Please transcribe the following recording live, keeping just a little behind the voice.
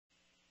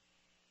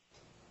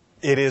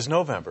It is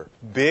November.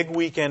 Big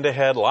weekend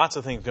ahead. Lots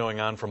of things going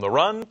on, from the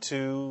run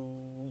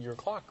to your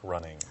clock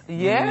running.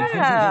 Yeah,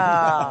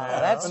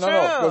 that's true.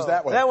 No, it goes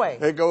that way. That way.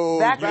 It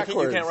goes backwards.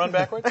 You can't run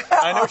backwards?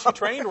 I know she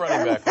trained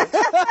running backwards.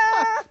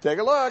 Take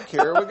a look.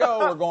 Here we go.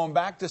 We're going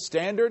back to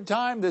standard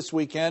time this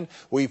weekend.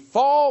 We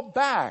fall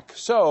back.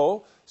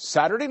 So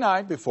Saturday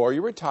night, before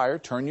you retire,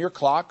 turn your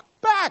clock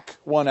back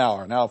 1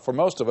 hour. Now, for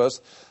most of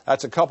us,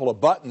 that's a couple of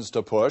buttons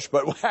to push,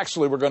 but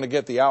actually we're going to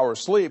get the hour of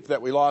sleep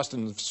that we lost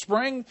in the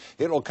spring.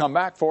 It will come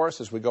back for us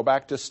as we go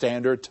back to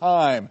standard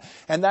time.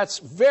 And that's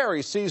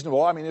very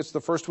seasonable. I mean, it's the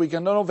first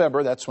weekend of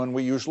November. That's when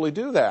we usually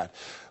do that.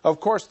 Of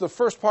course, the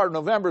first part of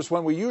November is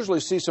when we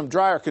usually see some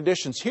drier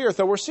conditions here,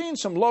 though we're seeing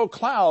some low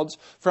clouds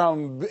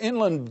from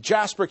inland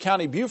Jasper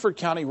County, Beaufort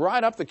County,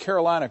 right up the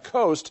Carolina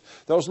coast.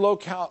 Those low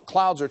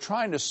clouds are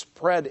trying to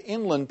spread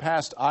inland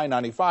past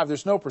I-95.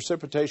 There's no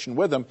precipitation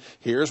with them.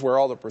 Here's where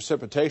all the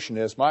precipitation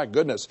is. My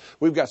goodness,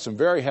 we've got some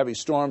very heavy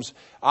storms.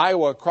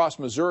 Iowa across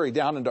Missouri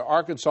down into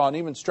Arkansas and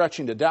even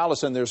stretching to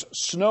Dallas, and there's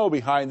snow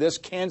behind this,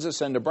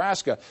 Kansas and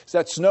Nebraska. Is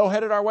that snow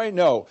headed our way?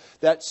 No.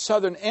 That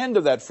southern end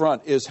of that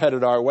front is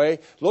headed our way.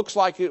 Looks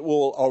like it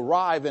will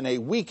arrive in a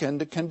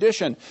weakened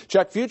condition.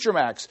 Check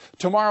FutureMax.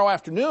 Tomorrow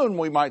afternoon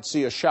we might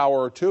see a shower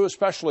or two,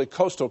 especially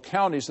coastal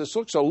counties. This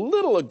looks a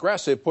little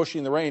aggressive,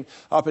 pushing the rain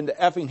up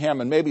into Effingham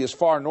and maybe as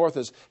far north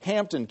as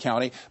Hampton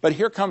County. But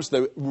here comes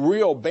the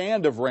real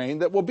band of rain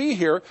that will be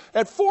here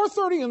at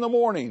 4:30 in the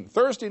morning,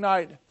 Thursday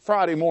night,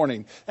 Friday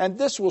morning. And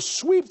this will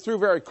sweep through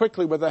very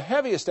quickly with the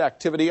heaviest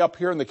activity up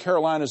here in the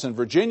Carolinas and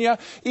Virginia.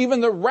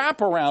 Even the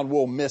wraparound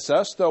will miss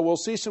us, though we'll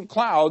see some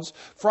clouds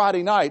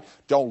Friday night.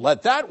 Don't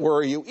let that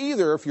worry you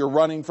either if you're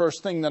running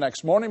first thing the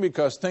next morning,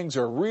 because things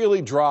are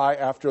really dry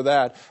after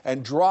that,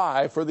 and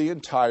dry for the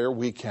entire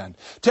weekend.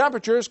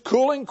 Temperatures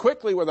cooling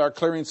quickly with our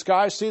clearing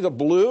skies. See the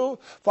blue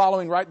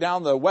following right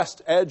down the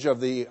west edge of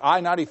the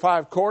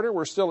I-95 corridor.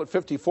 We're still at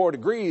 54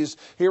 degrees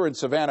here in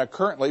Savannah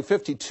currently,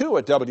 52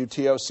 at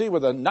WTOC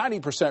with a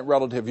 90%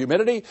 relative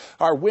humidity.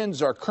 Our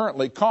winds are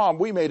currently calm.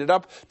 We made it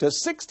up to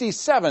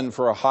 67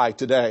 for a high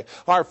today.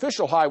 Our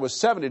official high was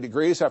 70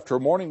 degrees after a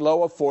morning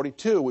low of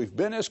 42. We've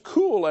been as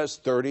cool as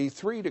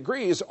 33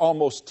 degrees,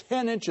 almost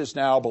 10 inches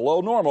now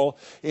below normal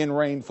in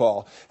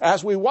rainfall.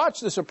 As we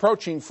watch this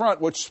approaching front,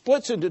 which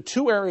splits into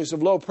two areas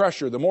of low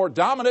pressure, the more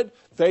dominant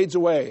fades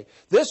away.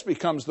 This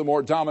becomes the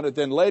more dominant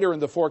then later in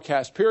the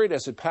forecast period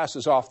as it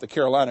passes off the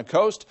Carolina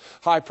coast.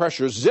 High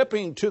pressure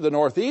zipping to the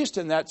northeast,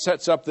 and that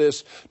sets up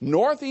this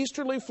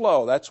northeasterly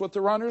flow. That's what the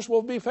runners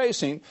will be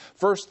facing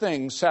first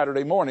thing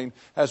Saturday morning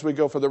as we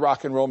go for the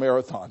Rock and Roll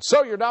Marathon.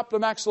 So your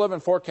Max 11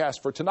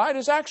 forecast for tonight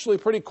is actually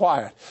pretty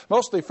quiet.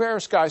 Mostly fair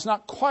skies,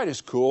 not quite as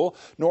cool.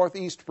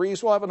 Northeast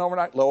breeze will have an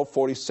overnight low of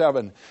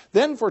 47.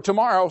 Then for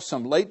tomorrow,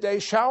 some late day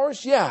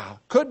showers. Yeah,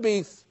 could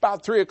be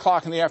about 3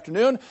 o'clock in the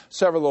afternoon.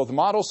 Several of the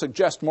models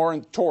suggest more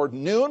toward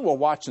noon. We'll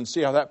watch and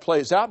see how that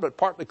plays out, but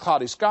partly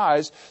cloudy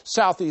skies.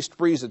 Southeast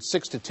breeze at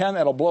 6 to 10.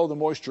 That'll blow the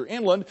moisture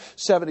inland.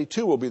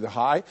 72 will be the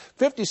high.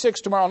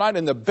 56 tomorrow night,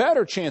 and the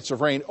better chance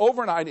of rain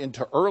overnight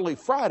into early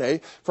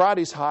Friday.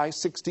 Friday's high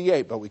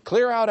 68, but we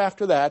clear out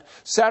after that.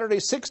 Saturday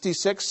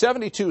 66,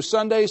 72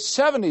 Sunday,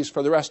 70s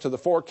for the rest of the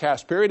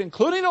forecast period,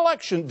 including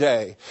Election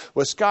Day,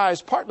 with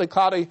skies partly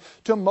cloudy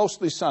to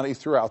mostly sunny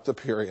throughout the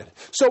period.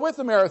 So with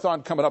the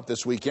marathon coming up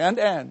this weekend,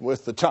 and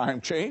with the time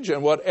change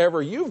and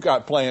whatever you've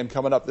got planned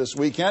coming up this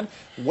weekend,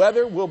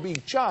 weather will be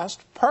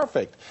just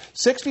perfect.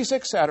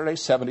 66 Saturday,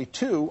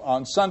 72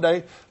 on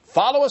Sunday.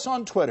 Follow us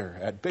on Twitter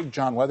at Big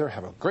John Weather.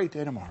 Have a great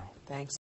day tomorrow. Thanks.